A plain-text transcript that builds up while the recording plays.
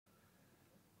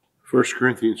1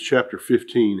 Corinthians chapter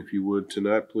 15, if you would,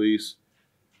 tonight, please.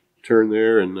 Turn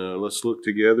there and let's look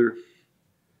together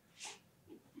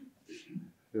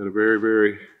at a very,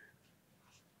 very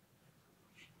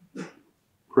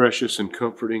precious and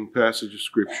comforting passage of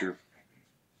Scripture.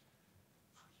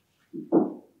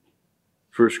 1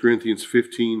 Corinthians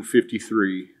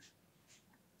 15:53.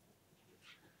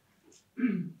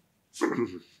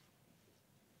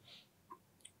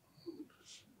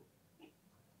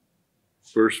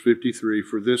 Verse 53,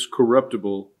 for this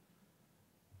corruptible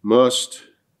must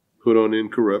put on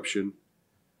incorruption,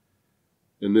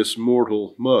 and this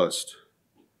mortal must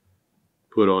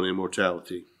put on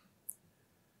immortality.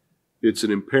 It's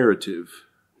an imperative.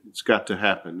 It's got to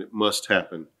happen. It must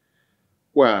happen.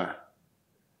 Why?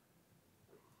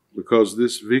 Because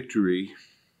this victory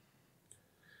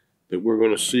that we're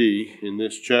going to see in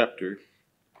this chapter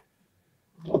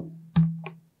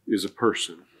is a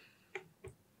person.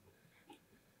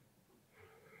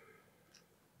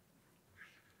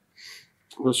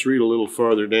 Let's read a little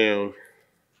farther down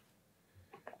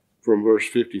from verse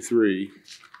 53.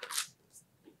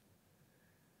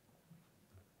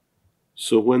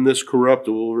 So when this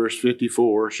corruptible, verse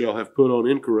 54, shall have put on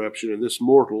incorruption, and this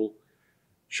mortal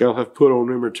shall have put on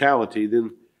immortality,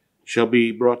 then shall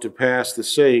be brought to pass the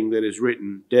saying that is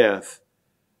written, death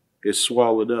is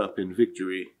swallowed up in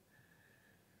victory.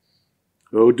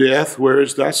 O death, where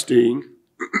is thy sting?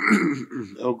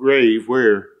 O grave,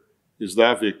 where is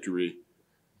thy victory?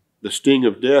 The sting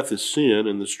of death is sin,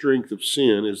 and the strength of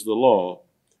sin is the law.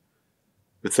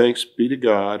 But thanks be to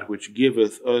God, which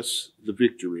giveth us the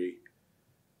victory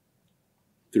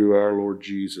through our Lord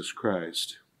Jesus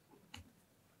Christ.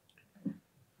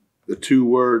 The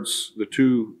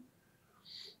two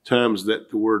times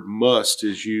that the word must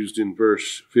is used in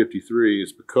verse 53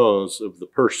 is because of the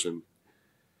person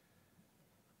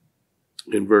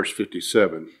in verse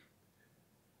 57.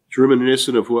 It's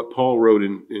reminiscent of what Paul wrote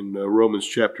in Romans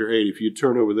chapter 8. If you'd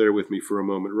turn over there with me for a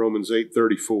moment, Romans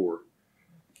 8:34.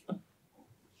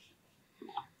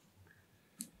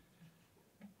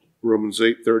 Romans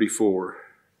 8:34.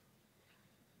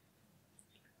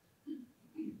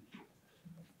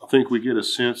 I think we get a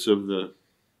sense of the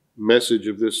message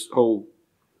of this whole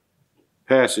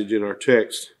passage in our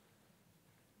text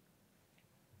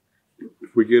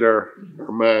if we get our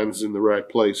minds in the right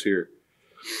place here.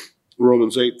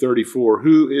 Romans 8:34,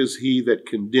 who is he that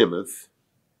condemneth?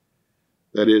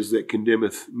 That is, that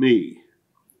condemneth me,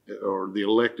 or the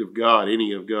elect of God,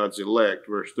 any of God's elect.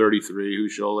 Verse 33, who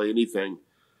shall lay anything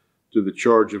to the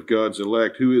charge of God's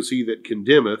elect? Who is he that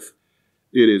condemneth?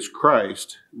 It is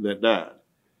Christ that died.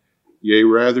 Yea,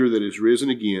 rather, that is risen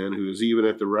again, who is even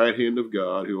at the right hand of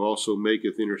God, who also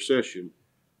maketh intercession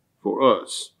for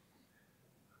us.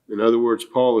 In other words,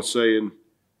 Paul is saying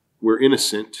we're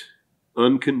innocent,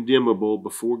 uncondemnable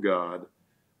before God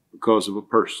because of a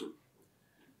person,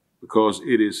 because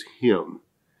it is Him.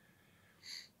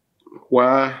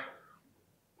 Why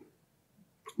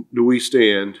do we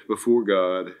stand before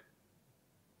God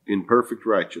in perfect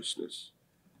righteousness?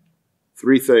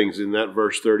 Three things in that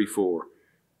verse 34.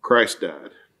 Christ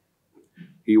died.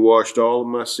 He washed all of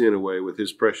my sin away with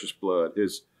His precious blood.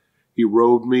 He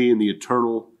robed me in the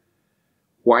eternal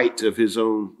white of His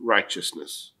own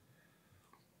righteousness.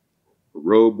 A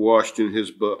robe washed in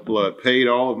His blood, paid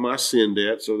all of my sin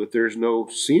debt so that there's no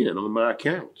sin on my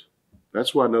account.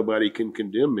 That's why nobody can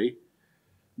condemn me.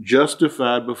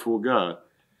 Justified before God.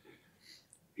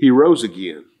 He rose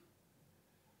again.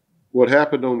 What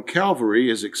happened on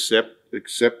Calvary is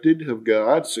accepted of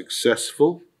God,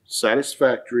 successful,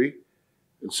 satisfactory,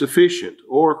 and sufficient,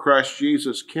 or Christ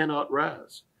Jesus cannot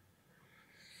rise.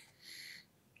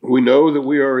 We know that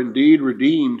we are indeed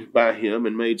redeemed by Him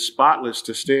and made spotless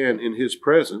to stand in His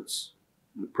presence,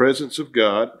 in the presence of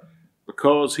God,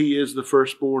 because He is the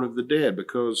firstborn of the dead,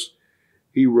 because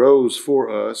He rose for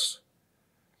us,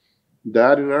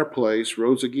 died in our place,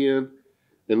 rose again.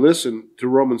 And listen to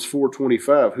Romans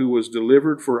 4:25, who was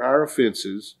delivered for our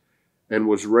offenses and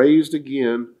was raised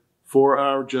again for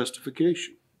our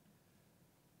justification.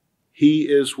 He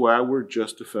is why we're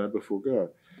justified before God.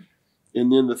 And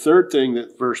then the third thing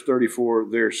that verse 34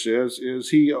 there says is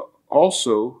He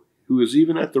also, who is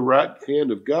even at the right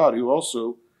hand of God, who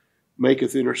also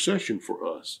maketh intercession for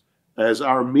us. As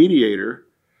our mediator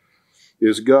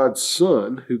is God's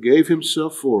Son, who gave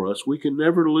Himself for us, we can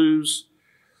never lose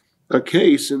a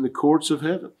case in the courts of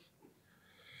heaven.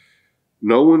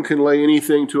 No one can lay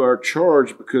anything to our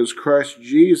charge because Christ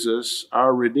Jesus,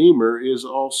 our Redeemer, is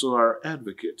also our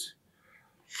advocate.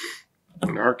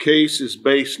 Our case is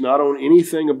based not on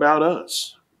anything about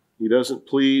us. He doesn't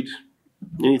plead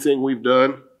anything we've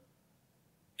done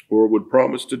or would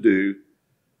promise to do.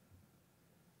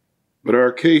 But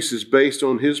our case is based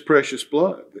on his precious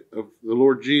blood of the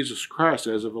Lord Jesus Christ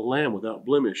as of a lamb without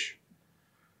blemish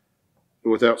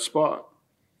and without spot.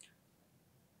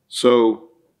 So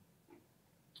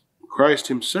Christ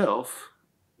himself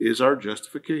is our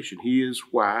justification. He is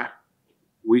why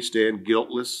we stand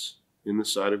guiltless in the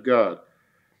sight of God.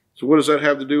 So what does that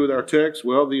have to do with our text?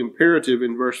 Well, the imperative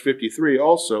in verse 53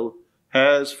 also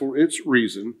has for its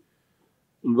reason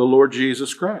the Lord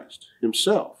Jesus Christ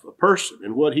himself, a person,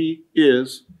 and what he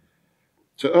is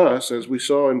to us, as we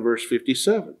saw in verse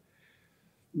 57.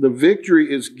 The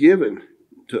victory is given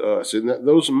to us, and that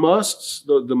those musts,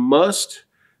 the must,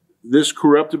 this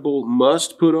corruptible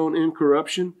must put on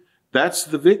incorruption, that's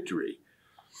the victory.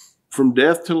 From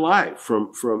death to life,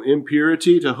 from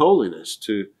impurity to holiness,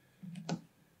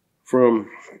 from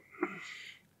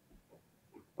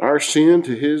our sin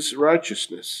to his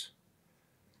righteousness.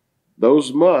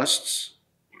 Those musts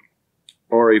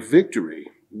are a victory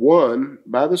won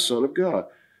by the Son of God.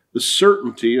 The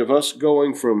certainty of us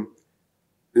going from,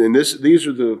 and these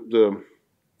are the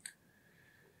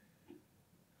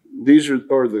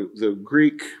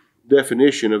Greek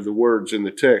definition of the words in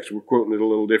the text. We're quoting it a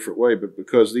little different way, but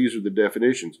because these are the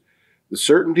definitions. The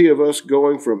certainty of us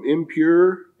going from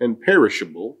impure and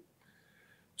perishable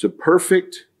to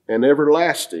perfect and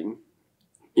everlasting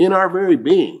in our very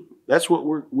being. That's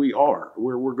what we are.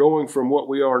 We're going from what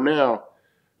we are now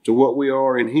to what we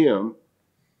are in him.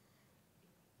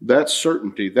 That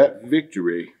certainty, that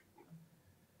victory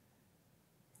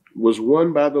was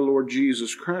won by the Lord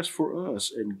Jesus Christ for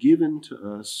us and given to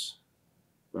us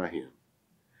by him.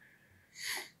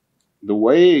 The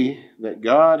way that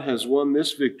God has won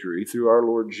this victory through our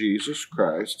Lord Jesus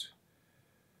Christ,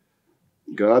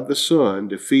 God the Son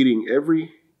defeating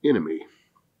every enemy,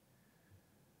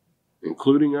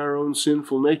 including our own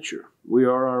sinful nature. We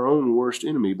are our own worst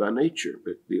enemy by nature,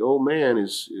 but the old man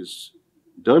is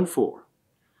done for.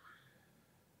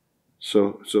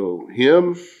 So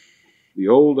him, the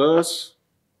old us,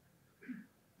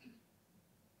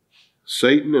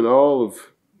 Satan, and all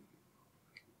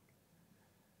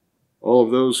of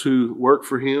those who work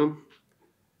for him,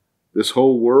 this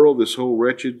whole world, this whole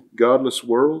wretched, godless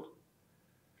world,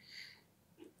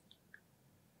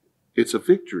 it's a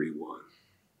victory won.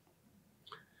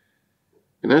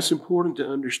 And that's important to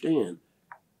understand.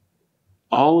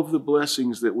 All of the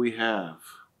blessings that we have,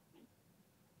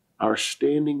 our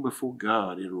standing before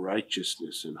God in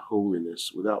righteousness and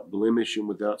holiness, without blemish and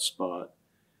without spot,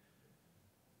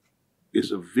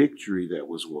 is a victory that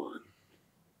was won.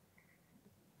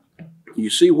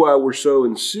 You see why we're so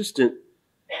insistent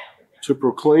to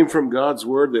proclaim from God's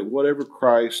word that whatever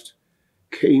Christ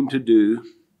came to do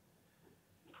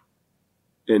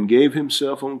and gave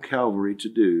himself on Calvary to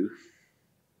do,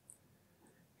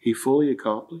 he fully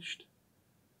accomplished.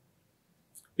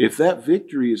 If that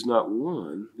victory is not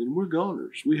won, then we're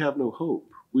goners. We have no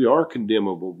hope. We are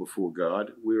condemnable before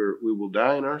God. We will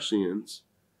die in our sins.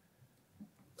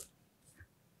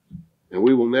 And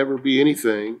we will never be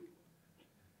anything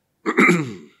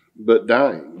but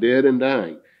dying, dead and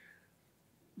dying.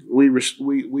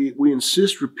 We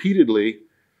insist repeatedly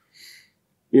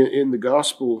in the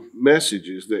gospel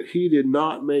messages that he did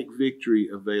not make victory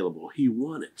available. He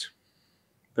won it.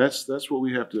 That's what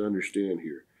we have to understand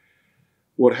here.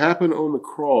 What happened on the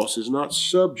cross is not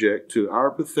subject to our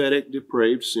pathetic,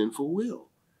 depraved, sinful will.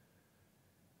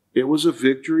 It was a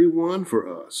victory won for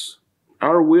us.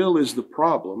 Our will is the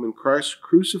problem, and Christ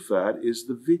crucified is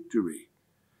the victory.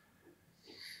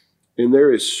 And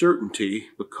there is certainty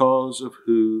because of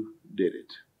who did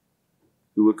it,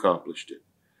 who accomplished it.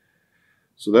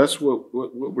 So that's what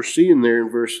we're seeing there in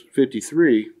verse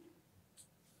 53.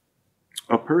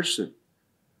 A person.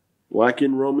 Like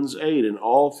in Romans 8 and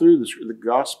all through the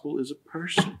gospel is a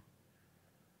person.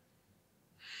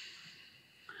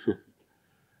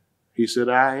 He said,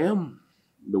 I am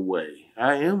the way.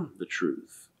 I am the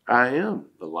truth. I am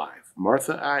the life.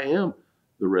 Martha, I am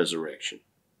the resurrection.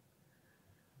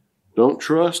 Don't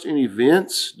trust in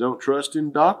events. Don't trust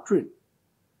in doctrine.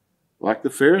 Like the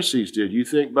Pharisees did. You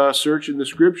think by searching the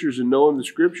Scriptures and knowing the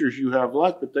Scriptures you have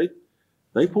life, but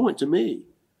they point to me.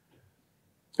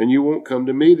 And you won't come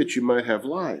to me that you might have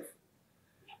life.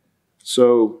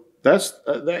 So that's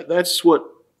what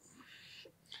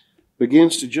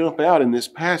begins to jump out in this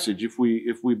passage. If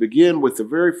we begin with the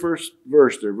very first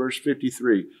verse there, verse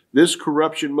 53, this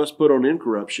corruption must put on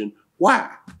incorruption.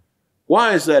 Why?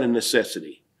 Why is that a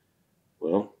necessity?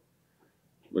 Well,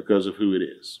 because of who it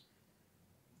is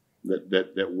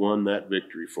that won that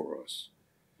victory for us.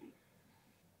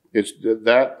 It's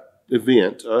that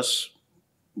event, us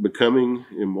becoming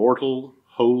immortal,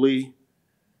 holy,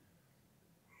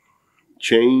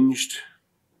 changed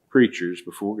creatures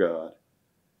before God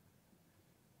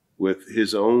with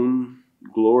his own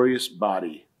glorious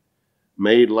body,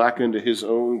 made like unto his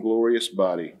own glorious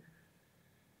body.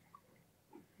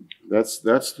 That's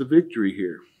the victory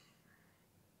here.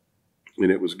 And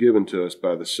it was given to us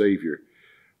by the Savior.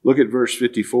 Look at verse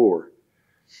 54.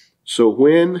 So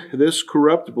when this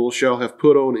corruptible shall have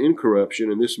put on incorruption,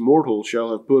 and this mortal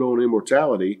shall have put on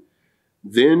immortality,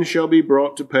 then shall be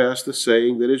brought to pass the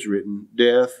saying that is written,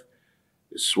 death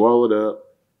is swallowed up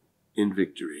in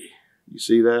victory. You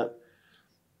see that?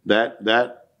 That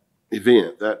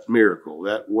event, that miracle,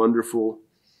 that wonderful,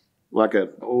 like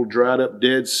an old dried up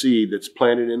dead seed that's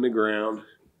planted in the ground.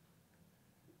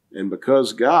 And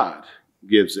because God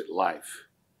gives it life,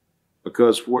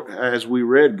 because as we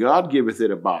read, God giveth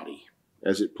it a body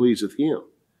as it pleaseth him.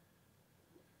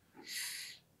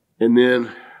 And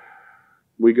then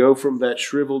we go from that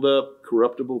shriveled up,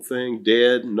 corruptible thing,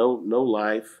 dead, no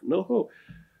life, no hope.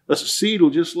 A seed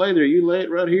will just lay there. You lay it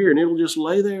right here and it'll just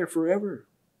lay there forever.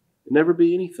 It'll never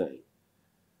be anything.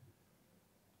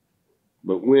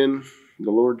 But when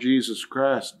the Lord Jesus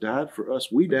Christ died for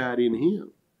us, we died in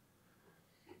him.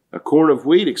 A corn of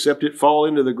wheat, except it fall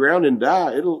into the ground and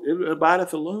die, it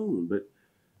abideth alone. But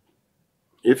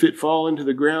if it fall into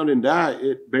the ground and die,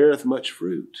 it beareth much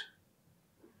fruit.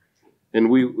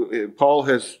 And Paul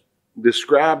has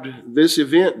described this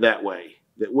event that way,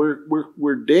 that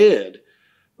we're dead,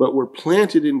 but we're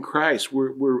planted in Christ.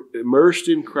 We're immersed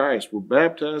in Christ. We're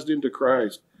baptized into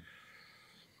Christ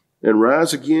and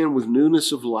rise again with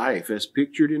newness of life as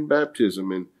pictured in baptism.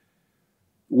 And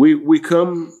we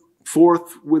come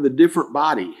forth with a different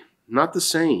body, not the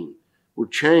same. We're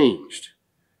changed,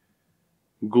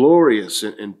 glorious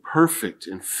and perfect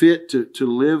and fit to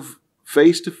live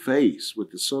face to face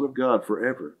with the Son of God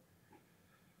forever.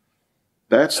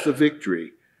 That's the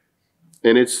victory.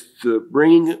 And it's the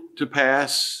bringing to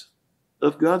pass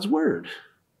of God's word.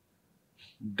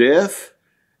 Death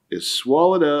is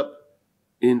swallowed up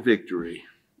in victory.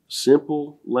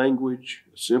 Simple language,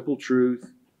 simple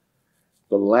truth.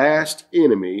 The last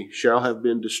enemy shall have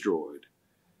been destroyed.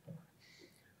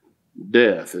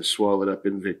 Death is swallowed up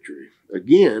in victory.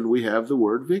 Again, we have the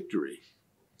word victory.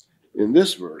 In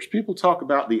this verse, people talk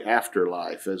about the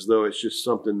afterlife as though it's just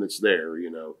something that's there,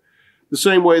 you know. The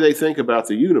same way they think about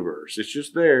the universe. It's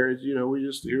just there, you know,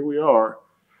 here we are.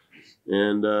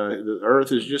 And the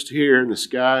earth is just here and the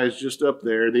sky is just up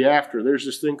there. There's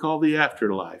this thing called the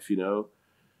afterlife, you know.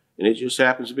 And it just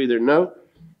happens to be there. No,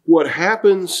 what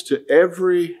happens to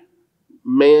every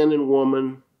man and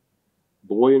woman,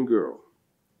 boy and girl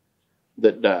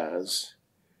that dies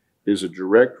is a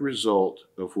direct result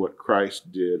of what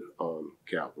Christ did on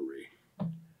Calvary.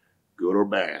 Good or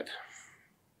bad.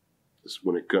 It's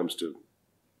when it comes to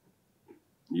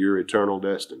your eternal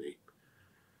destiny.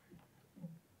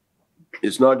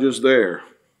 It's not just there.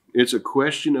 It's a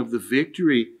question of the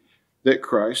victory that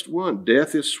Christ won.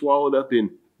 Death is swallowed up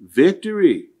in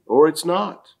victory, or it's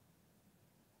not.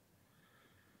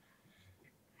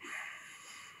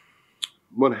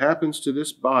 What happens to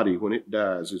this body when it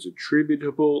dies is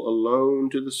attributable alone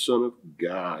to the Son of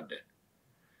God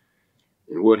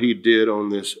and what he did on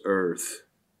this earth.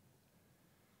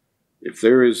 If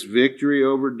there is victory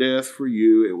over death for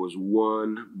you, it was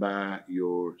won by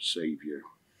your Savior.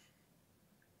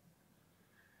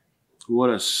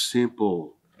 What a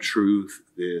simple truth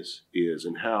this is,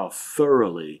 and how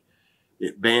thoroughly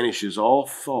it banishes all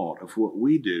thought of what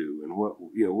we do and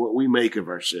what we make of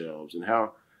ourselves and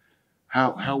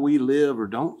how we live or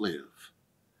don't live.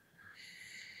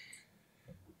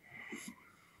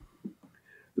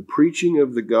 The preaching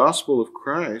of the gospel of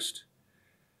Christ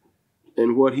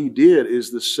and what he did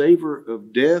is the savor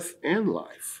of death and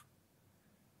life.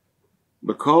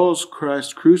 Because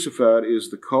Christ crucified is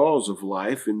the cause of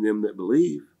life in them that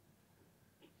believe.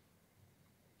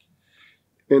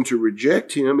 And to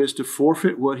reject him is to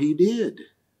forfeit what he did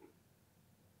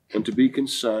and to be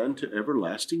consigned to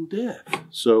everlasting death.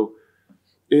 So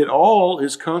it all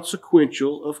is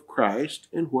consequential of Christ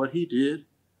and what he did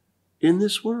in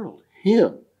this world.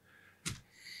 Him.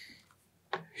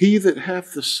 He that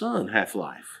hath the Son hath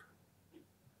life.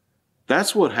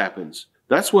 That's what happens.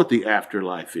 That's what the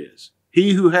afterlife is.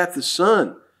 He who hath the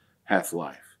Son hath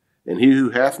life. And he who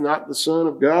hath not the Son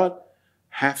of God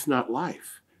hath not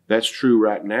life. That's true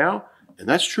right now, and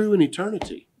that's true in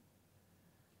eternity.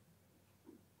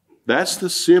 That's the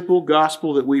simple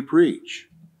gospel that we preach.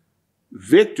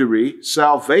 Victory,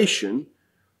 salvation,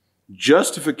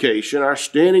 justification, our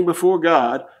standing before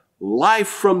God, life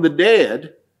from the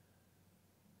dead,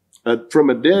 from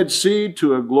a dead seed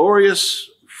to a glorious,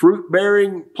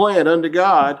 fruit-bearing plant unto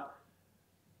God.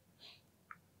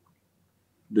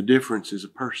 The difference is a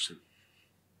person.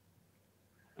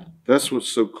 That's what's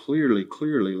so clearly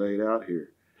laid out here.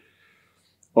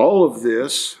 All of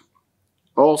this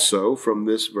also from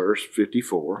this verse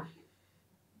 54,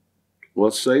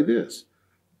 let's say this.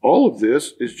 All of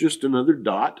this is just another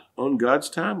dot on God's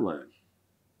timeline.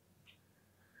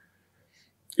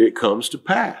 It comes to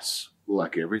pass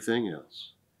like everything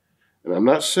else. And I'm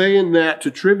not saying that to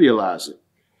trivialize it,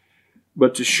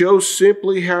 but to show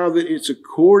simply how that it's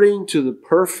according to the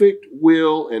perfect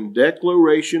will and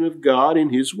declaration of God in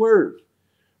His Word.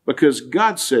 Because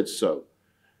God said so.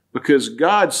 Because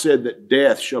God said that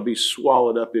death shall be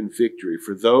swallowed up in victory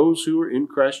for those who are in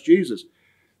Christ Jesus.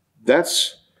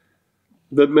 That's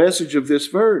the message of this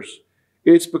verse.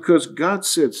 It's because God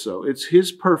said so. It's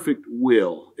His perfect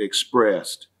will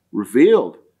expressed,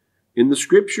 revealed in the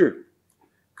Scripture,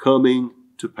 coming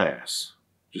to pass.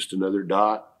 Just another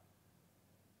dot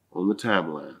on the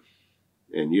timeline.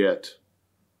 And yet,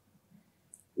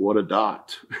 what a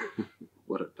dot.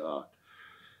 What a dot.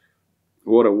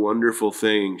 What a wonderful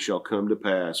thing shall come to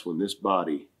pass when this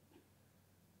body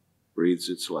breathes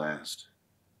its last.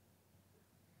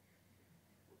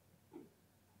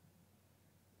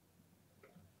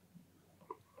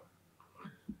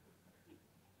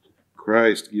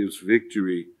 Christ gives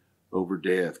victory over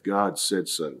death. God said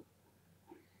so.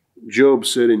 Job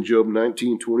said in Job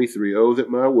 19:23, "Oh, that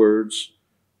my words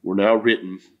were now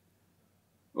written.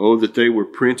 Oh, that they were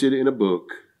printed in a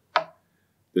book,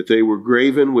 that they were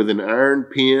graven with an iron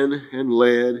pen and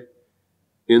lead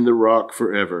in the rock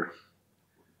forever.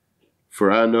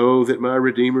 For I know that my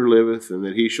Redeemer liveth, and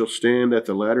that He shall stand at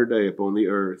the latter day upon the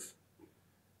earth.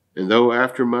 And though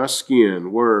after my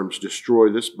skin worms destroy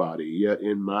this body, yet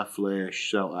in my flesh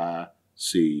shall I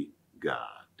see God."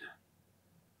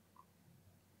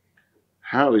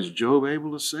 How is Job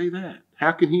able to say that?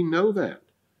 How can he know that?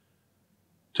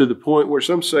 To the point where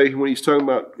some say when he's talking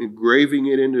about engraving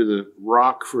it into the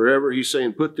rock forever, he's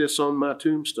saying, put this on my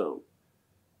tombstone.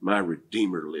 My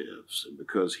Redeemer lives, and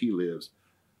because He lives,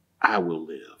 I will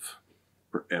live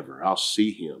forever. I'll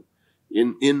see Him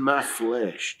in my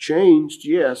flesh. Changed,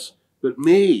 yes, but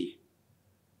me.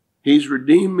 He's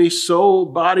redeemed me soul,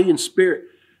 body, and spirit.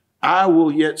 I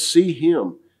will yet see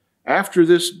Him. After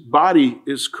this body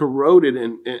is corroded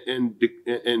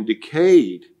and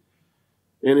decayed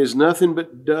and is nothing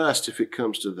but dust if it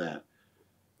comes to that,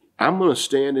 I'm going to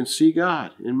stand and see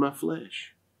God in my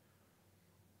flesh.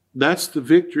 That's the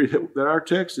victory that our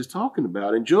text is talking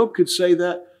about. And Job could say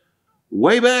that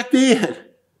way back then.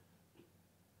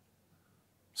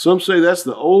 Some say that's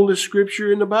the oldest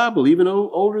scripture in the Bible, even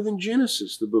older than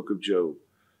Genesis, the book of Job.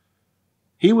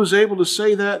 He was able to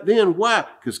say that then. Why?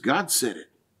 Because God said it.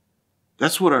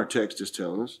 That's what our text is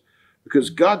telling us. Because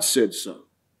God said so.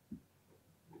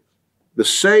 The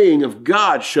saying of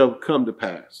God shall come to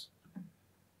pass.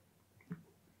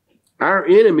 Our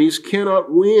enemies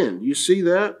cannot win. You see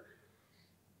that?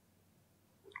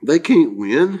 They can't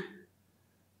win.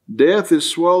 Death is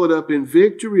swallowed up in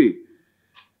victory.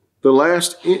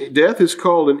 Death is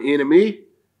called an enemy.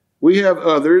 We have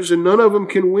others, and none of them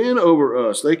can win over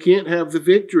us. They can't have the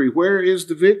victory. Where is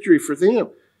the victory for them?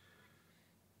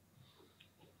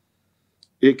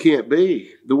 It can't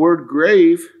be. The word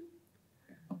grave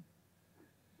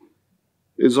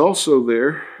is also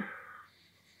there.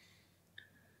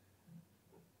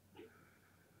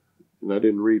 And I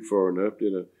didn't read far enough,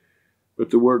 did I? But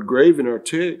the word grave in our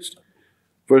text,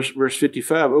 verse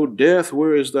 55, "O death,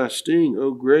 where is thy sting?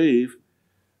 O grave,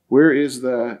 where is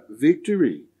thy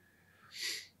victory?"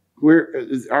 Where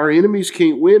our enemies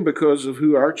can't win because of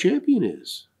who our champion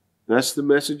is. That's the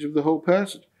message of the whole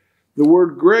passage. The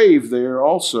word grave there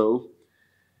also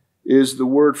is the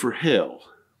word for hell.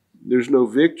 There's no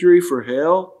victory for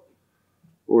hell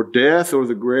or death or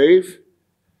the grave.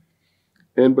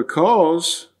 And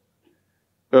because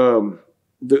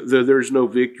there's no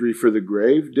victory for the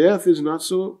grave, death is not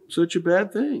such a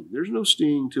bad thing. There's no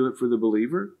sting to it for the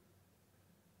believer,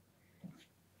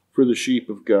 for the sheep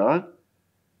of God.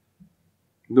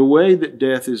 The way that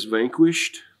death is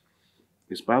vanquished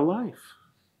is by life.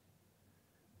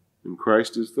 And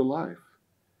Christ is the life.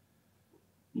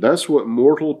 That's what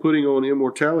mortal putting on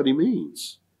immortality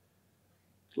means.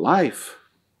 Life,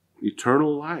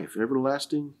 eternal life,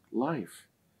 everlasting life.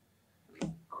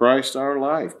 Christ our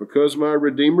life. Because my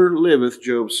Redeemer liveth,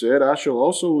 Job said, I shall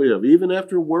also live, even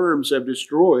after worms have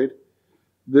destroyed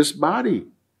this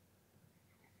body.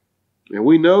 And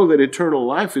we know that eternal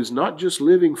life is not just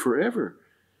living forever.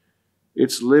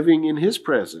 It's living in His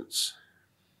presence.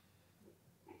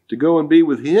 To go and be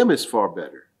with Him is far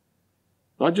better.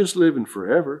 not just living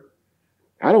forever.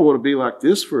 I don't want to be like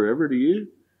this forever, do you?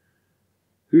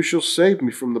 Who shall save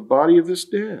me from the body of this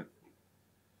death?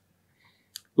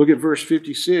 Look at verse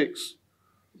 56.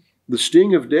 The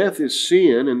sting of death is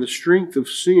sin, and the strength of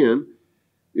sin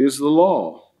is the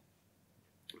law.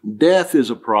 Death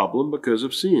is a problem because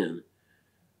of sin,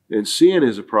 and sin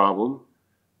is a problem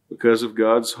because of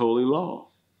God's holy law,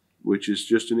 which is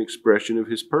just an expression of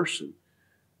his person.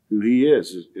 Who he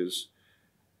is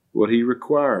what he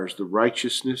requires, the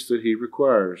righteousness that he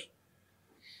requires.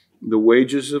 The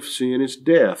wages of sin is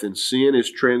death, and sin is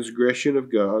transgression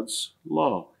of God's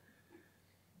law,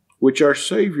 which our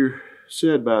Savior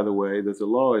said, by the way, that the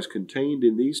law is contained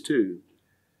in these two.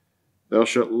 Thou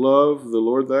shalt love the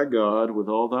Lord thy God with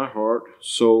all thy heart,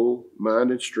 soul,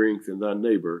 mind, and strength, and thy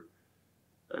neighbor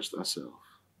as thyself.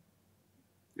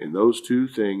 In those two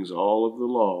things, all of the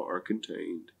law are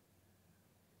contained.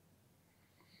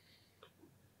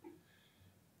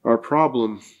 Our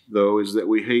problem, though, is that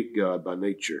we hate God by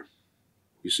nature.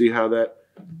 You see how that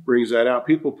brings that out?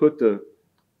 People put the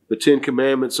Ten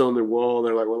Commandments on their wall.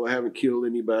 They're like, well, I haven't killed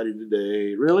anybody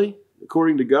today. Really?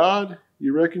 According to God,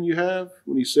 you reckon you have?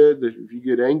 When he said that if you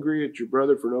get angry at your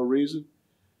brother for no reason,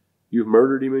 you've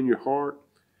murdered him in your heart.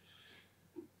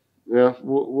 Well,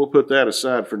 we'll put that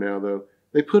aside for now, though.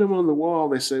 They put him on the wall.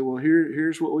 They say, well,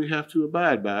 here's what we have to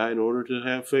abide by in order to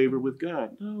have favor with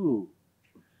God. No.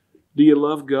 Do you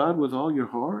love God with all your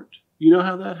heart? You know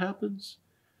how that happens?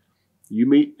 You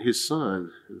meet his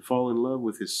Son and fall in love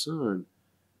with his Son.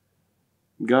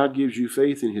 God gives you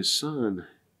faith in his Son.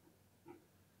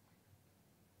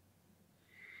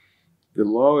 The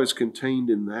law is contained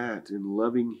in that, in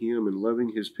loving him and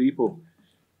loving his people,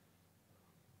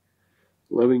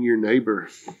 loving your neighbor.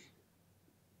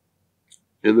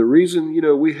 And the reason,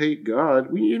 we hate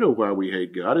God, you know why we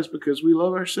hate God, is because we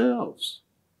love ourselves.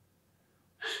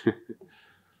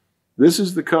 This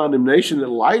is the condemnation that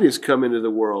light has come into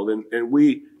the world, and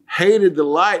we hated the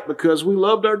light because we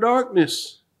loved our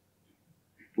darkness.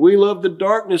 We love the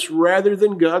darkness rather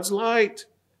than God's light.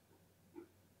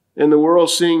 And the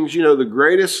world sings, the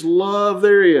greatest love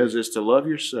there is to love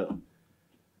yourself.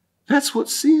 That's what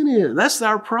sin is. That's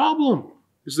our problem,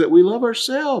 is that we love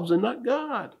ourselves and not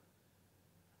God.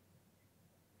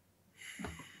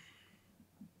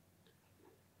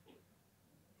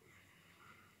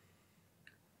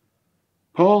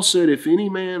 Paul said, if any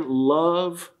man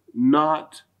love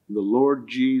not the Lord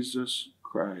Jesus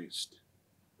Christ,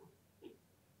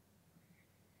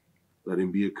 let him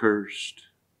be accursed.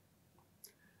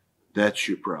 That's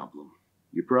your problem.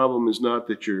 Your problem is not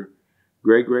that your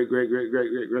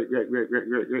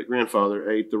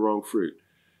great-great-great-great-great-great-great-great-great-great-grandfather ate the wrong fruit.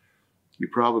 Your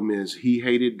problem is he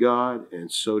hated God,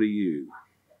 and so do you.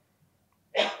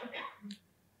 And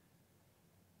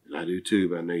I do too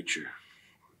by nature.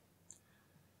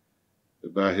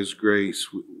 But by his grace,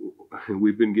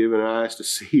 we've been given eyes to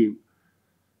see him,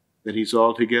 that he's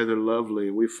altogether lovely,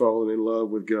 and we've fallen in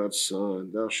love with God's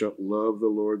Son. Thou shalt love the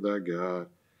Lord thy God.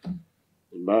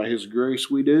 And by his grace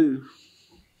we do.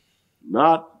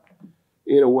 Not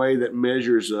in a way that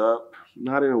measures up,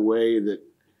 not in a way that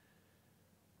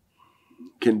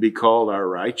can be called our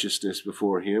righteousness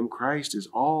before him. Christ is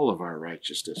all of our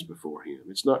righteousness before him.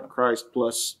 It's not Christ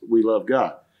plus we love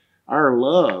God. Our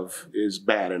love is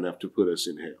bad enough to put us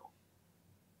in hell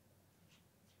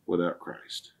without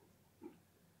Christ.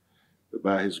 But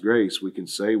by his grace, we can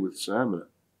say with Simon,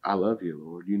 I love you,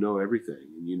 Lord. You know everything.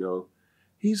 And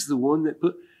he's the one that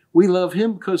we love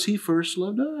him because he first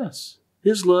loved us.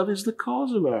 His love is the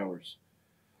cause of ours.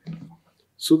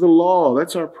 So the law,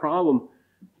 that's our problem,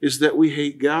 is that we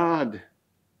hate God.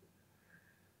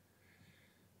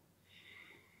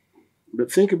 But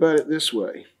think about it this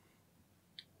way.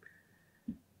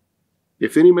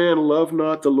 If any man love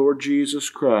not the Lord Jesus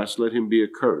Christ, let him be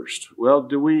accursed. Well,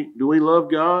 do we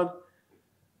love God?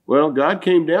 Well, God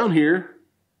came down here.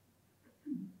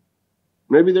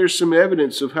 Maybe there's some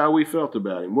evidence of how we felt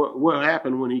about him. What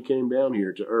happened when he came down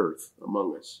here to earth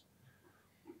among us?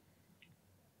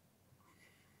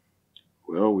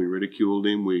 Well, we ridiculed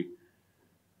him.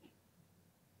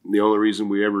 The only reason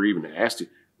we ever even asked him,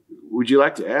 would you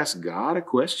like to ask God a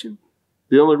question?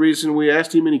 The only reason we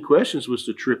asked him any questions was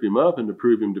to trip him up and to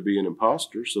prove him to be an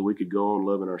imposter so we could go on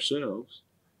loving ourselves.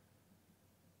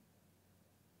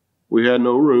 We had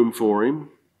no room for him.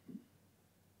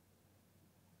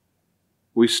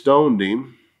 We stoned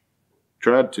him,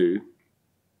 tried to.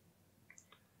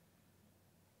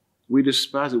 We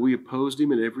despised it. We opposed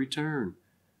him at every turn.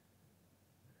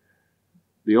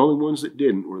 The only ones that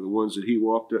didn't were the ones that he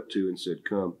walked up to and said,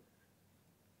 come,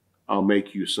 I'll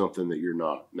make you something that you're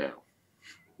not now.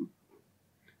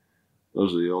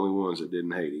 Those are the only ones that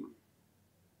didn't hate him.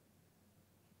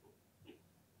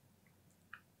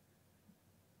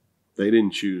 They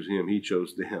didn't choose him. He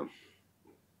chose them.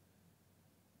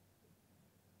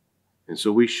 And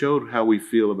so we showed how we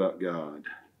feel about God.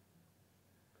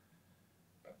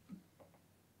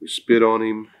 We spit on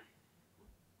him,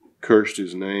 cursed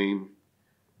his name,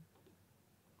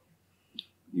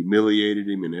 humiliated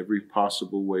him in every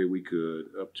possible way we could,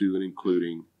 up to and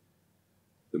including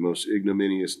the most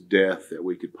ignominious death that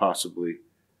we could possibly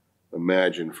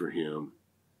imagine for him.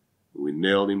 We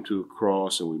nailed him to a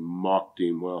cross and we mocked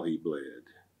him while he bled.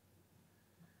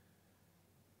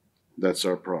 That's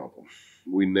our problem.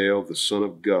 We nailed the Son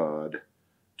of God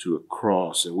to a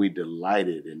cross, and we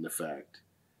delighted in the fact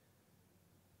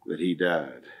that he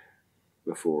died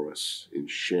before us in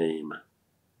shame.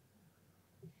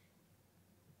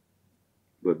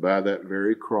 But by that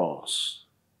very cross,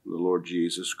 the Lord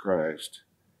Jesus Christ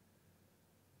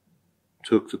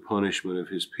took the punishment of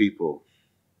his people,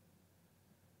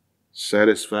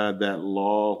 satisfied that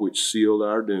law which sealed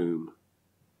our doom.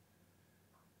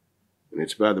 And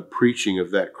it's by the preaching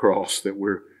of that cross that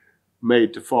we're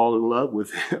made to fall in love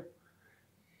with him.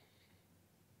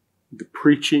 The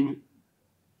preaching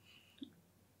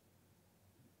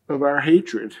of our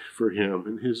hatred for him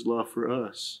and his love for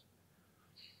us.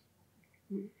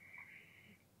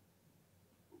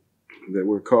 That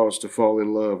we're caused to fall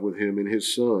in love with him and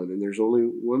his Son. And there's only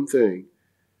one thing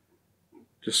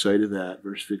to say to that,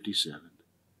 verse 57.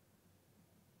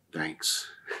 Thanks.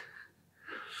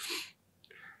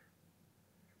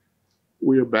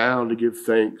 We are bound to give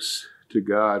thanks to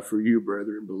God for you,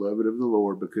 brethren, beloved of the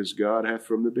Lord, because God hath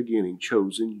from the beginning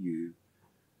chosen you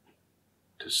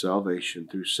to salvation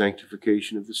through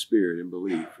sanctification of the Spirit and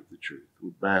belief of the truth.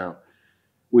 We're bound.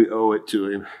 We owe it to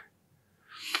him.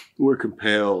 We're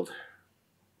compelled.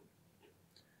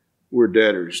 We're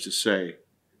debtors to say,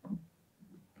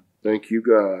 thank you,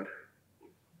 God,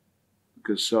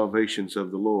 because salvation's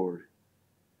of the Lord.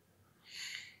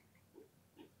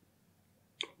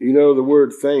 You know, the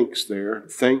word thanks there,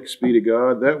 thanks be to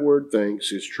God, that word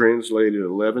thanks is translated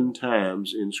 11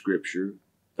 times in Scripture,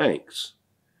 thanks.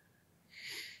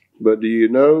 But do you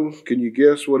know, can you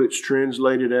guess what it's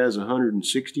translated as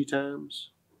 160 times?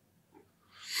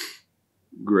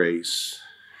 Grace.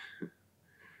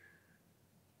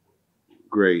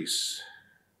 Grace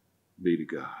be to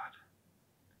God.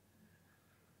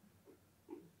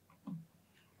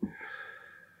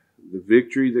 The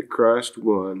victory that Christ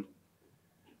won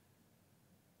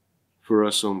for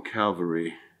us on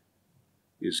Calvary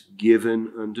is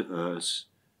given unto us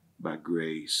by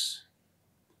grace.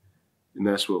 And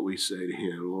that's what we say to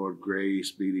him, Lord,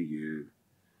 grace be to you.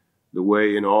 The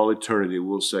way in all eternity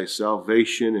we'll say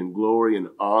salvation and glory and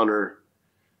honor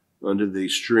unto thee,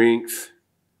 strength,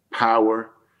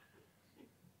 power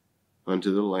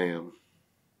unto the Lamb.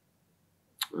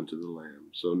 Unto the Lamb.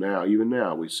 So now, even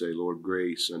now, we say, Lord,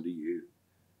 grace unto you.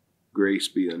 Grace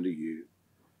be unto you.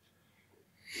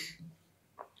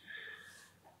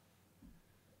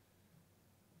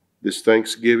 This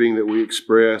thanksgiving that we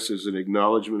express is an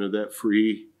acknowledgement of that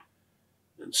free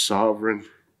and sovereign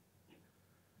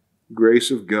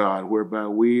grace of God, whereby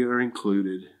we are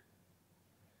included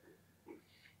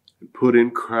and put in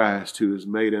Christ, who has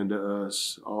made unto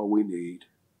us all we need.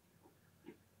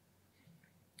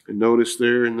 And notice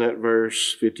there in that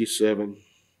verse 57,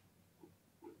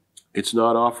 it's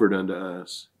not offered unto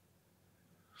us.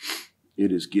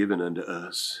 It is given unto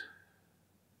us.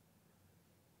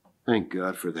 Thank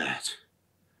God for that.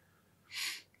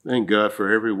 Thank God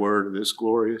for every word of this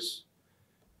glorious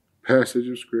passage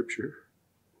of Scripture.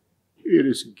 It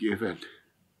is given.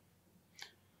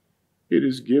 It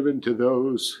is given to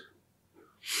those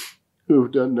who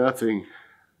have done nothing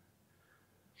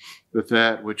but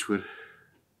that which would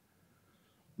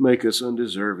make us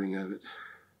undeserving of it.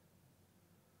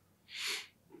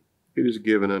 It is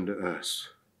given unto us.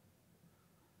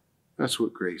 That's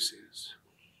what grace is.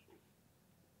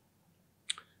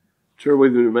 Turn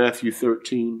with me to Matthew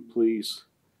 13, please.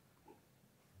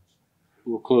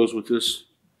 We'll close with this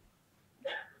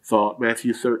thought.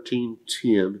 Matthew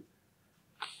 13:10.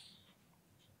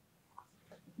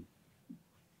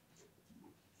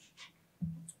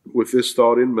 With this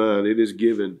thought in mind, it is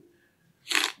given.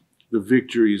 The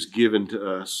victory is given to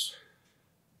us.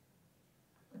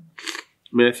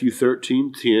 Matthew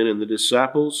 13:10, and the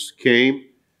disciples came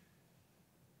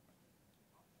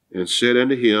and said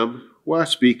unto him, Why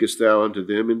speakest thou unto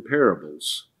them in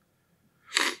parables?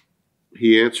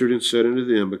 He answered and said unto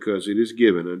them, Because it is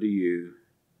given unto you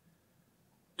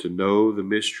to know the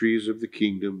mysteries of the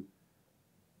kingdom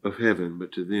of heaven,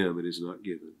 but to them it is not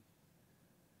given.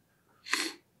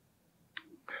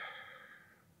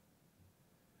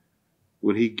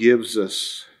 when he gives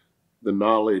us the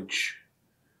knowledge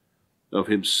of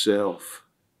himself,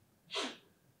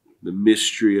 the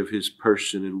mystery of his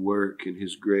person and work and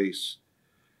his grace,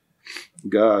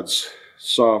 God's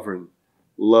sovereign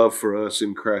love for us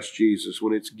in Christ Jesus,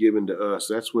 when it's given to us,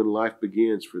 that's when life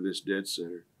begins for this dead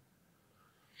sinner.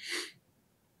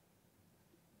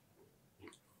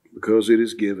 Because it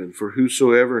is given. For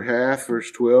whosoever hath, verse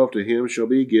 12, to him shall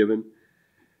be given,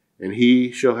 and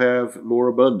he shall have more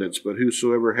abundance. But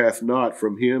whosoever hath not,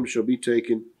 from him shall be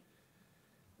taken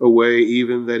away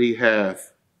even that he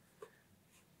hath.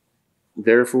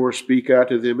 Therefore speak I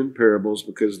to them in parables,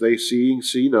 because they seeing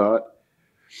see not,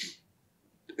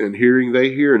 and hearing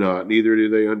they hear not, neither do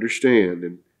they understand.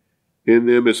 And in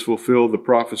them is fulfilled the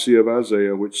prophecy of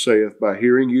Isaiah, which saith, By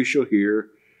hearing you shall hear,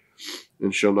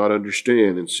 and shall not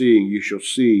understand, and seeing you shall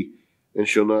see, and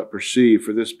shall not perceive.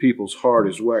 For this people's heart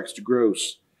is waxed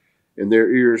gross, and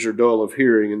their ears are dull of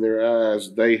hearing, and their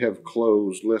eyes they have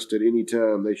closed, lest at any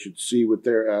time they should see with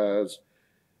their eyes,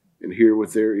 and hear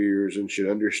with their ears, and should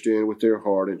understand with their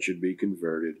heart, and should be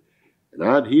converted. And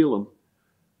I'd heal them,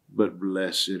 but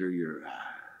blessed are your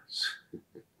eyes.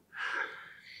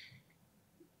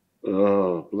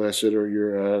 Oh, blessed are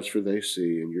your eyes, for they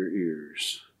see, and your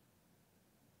ears,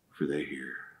 for they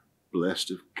hear.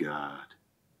 Blessed of God.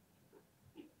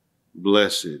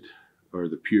 Blessed are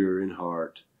the pure in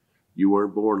heart. You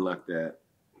weren't born like that.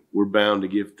 We're bound to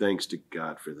give thanks to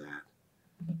God for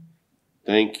that.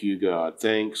 Thank you, God.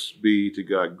 Thanks be to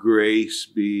God. Grace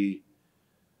be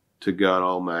to God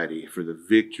Almighty for the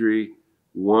victory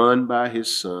won by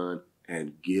his Son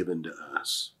and given to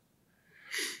us.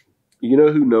 You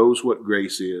know who knows what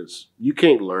grace is? You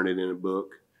can't learn it in a book.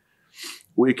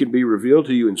 Well, it can be revealed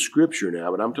to you in Scripture now,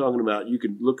 but I'm talking about you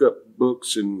can look up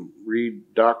books and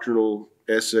read doctrinal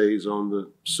essays on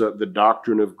the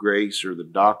doctrine of grace or the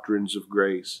doctrines of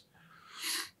grace.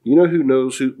 You know who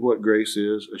knows what grace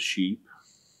is? A sheep.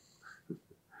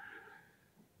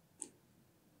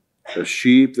 A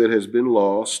sheep that has been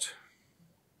lost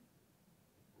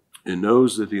and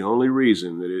knows that the only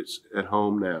reason that it's at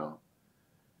home now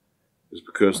is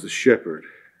because the shepherd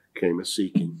came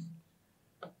a-seeking.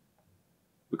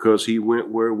 Because he went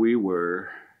where we were,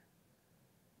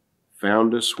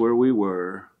 found us where we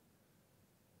were,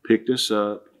 picked us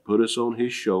up, put us on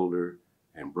his shoulder,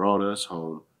 and brought us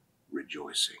home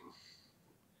rejoicing.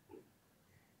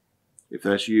 If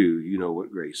that's you, you know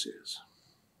what grace is.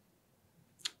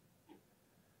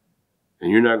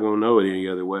 And you're not going to know it any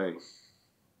other way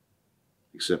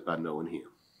except by knowing him.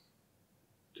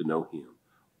 To know him.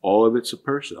 All of it's a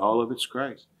person. All of it's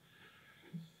Christ.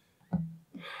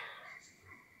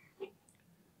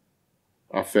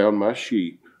 I found my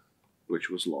sheep, which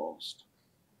was lost.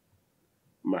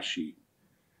 My sheep.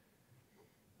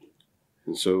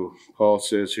 And so Paul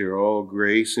says here, all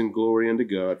grace and glory unto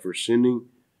God for sending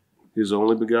his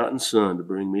only begotten Son to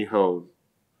bring me home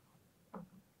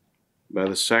by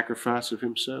the sacrifice of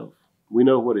himself. We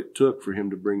know what it took for him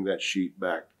to bring that sheep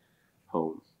back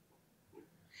home.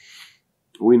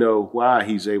 We know why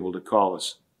he's able to call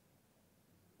us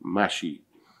my sheep.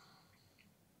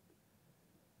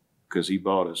 Because he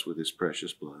bought us with his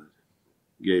precious blood,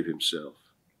 gave himself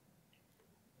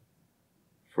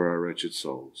for our wretched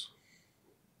souls.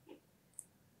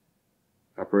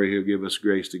 I pray he'll give us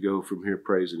grace to go from here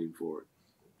praising him for it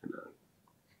tonight.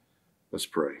 Let's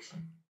pray.